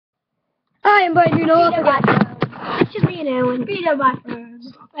Hi, I'm Brian. You know what? It's just me and Owen. Peter, my friend.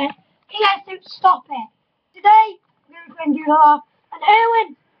 Stop it. Okay, guys, stop it. Today, we're going to do that. And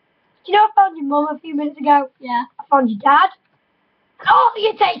Owen, do you know I found your mum a few minutes ago? Yeah. I found your dad. And all of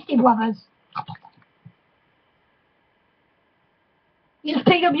your tasty brothers. You just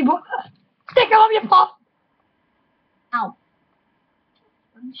pick up your brother. Stick him up your foot. Ow.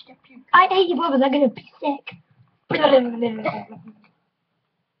 I hate your brothers. I'm going to be sick.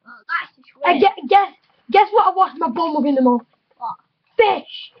 Guess what I washed my bum with in the mouth? What?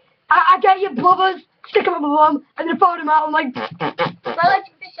 Fish! I get your brothers, stick them up my bum, and then throw them out, I'm like... Well, let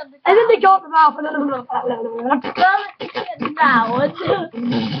you fish on the ground. And then they go up the mouth, and then... Well, let you fish on the ground.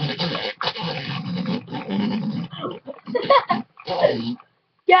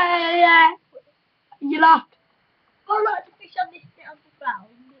 Yeah. You laughed. Well, let you fish on this bit of the ground.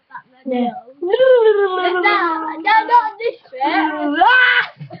 Yeah. No, not this bit.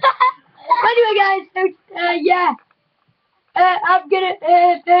 Anyway, guys, so, yeah. I'm gonna,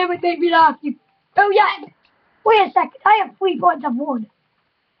 they would make me laugh. Oh, yeah. Wait a second. I have 3 points of 1.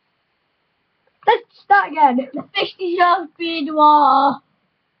 Let's start again. The fish deserves to be in the water.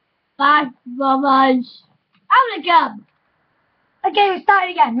 5 brothers. I'm gonna go. Okay, we're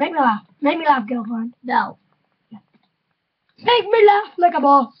starting again. Make me laugh. Make me laugh, girlfriend. No. Make me laugh like a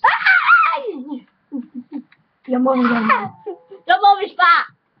boss. Your mom is on. Your mom is fat.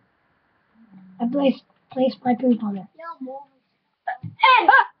 And place my poop on it. Your mom is fat.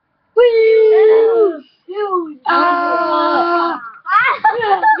 Woo!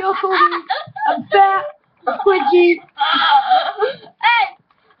 You're funny. I'm fat. I'm squidgy. Hey!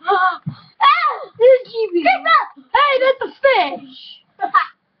 Hey, that's a fish!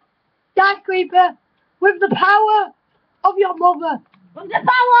 That creeper, with the power of your mother. With the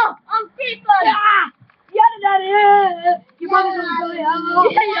power of people! Your mother's gonna go.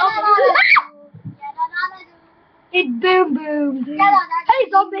 It's boom boom. Hey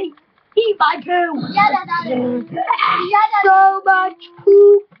zombie, eat my poo. So much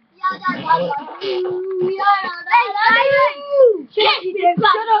poop.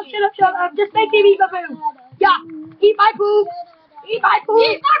 Shut up. Just make him eat my poo. Yeah, eat my poop. Eat my poop.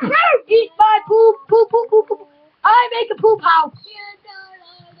 Eat my poop. Eat my poop. Poop. I make a poop house.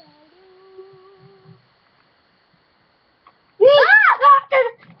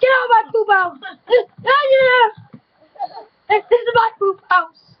 Get out of my poop house. This is my poop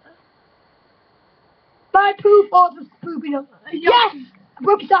house. My poop or just pooping up. Yes! I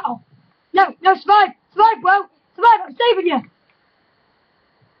broke it out. No, survive. Survive, bro. Survive, I'm saving you.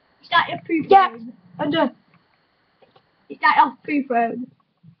 Is that your poop road? Yeah, is that your poop road?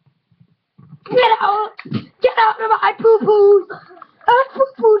 Get out! Get out of my poo-poos! I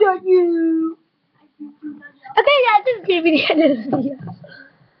poo-pooed on you! Okay, yeah, this is gonna be the end of the video.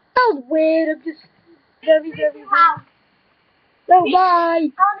 That was weird, I'm just very weird. So, bye!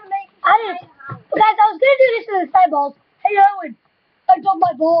 Guys, I was gonna do this in the side balls. Hey, Owen! I dropped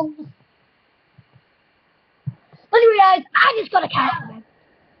my balls. Anyway, guys, I just got a cat from him.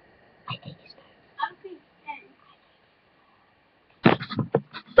 I hate this.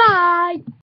 Bye!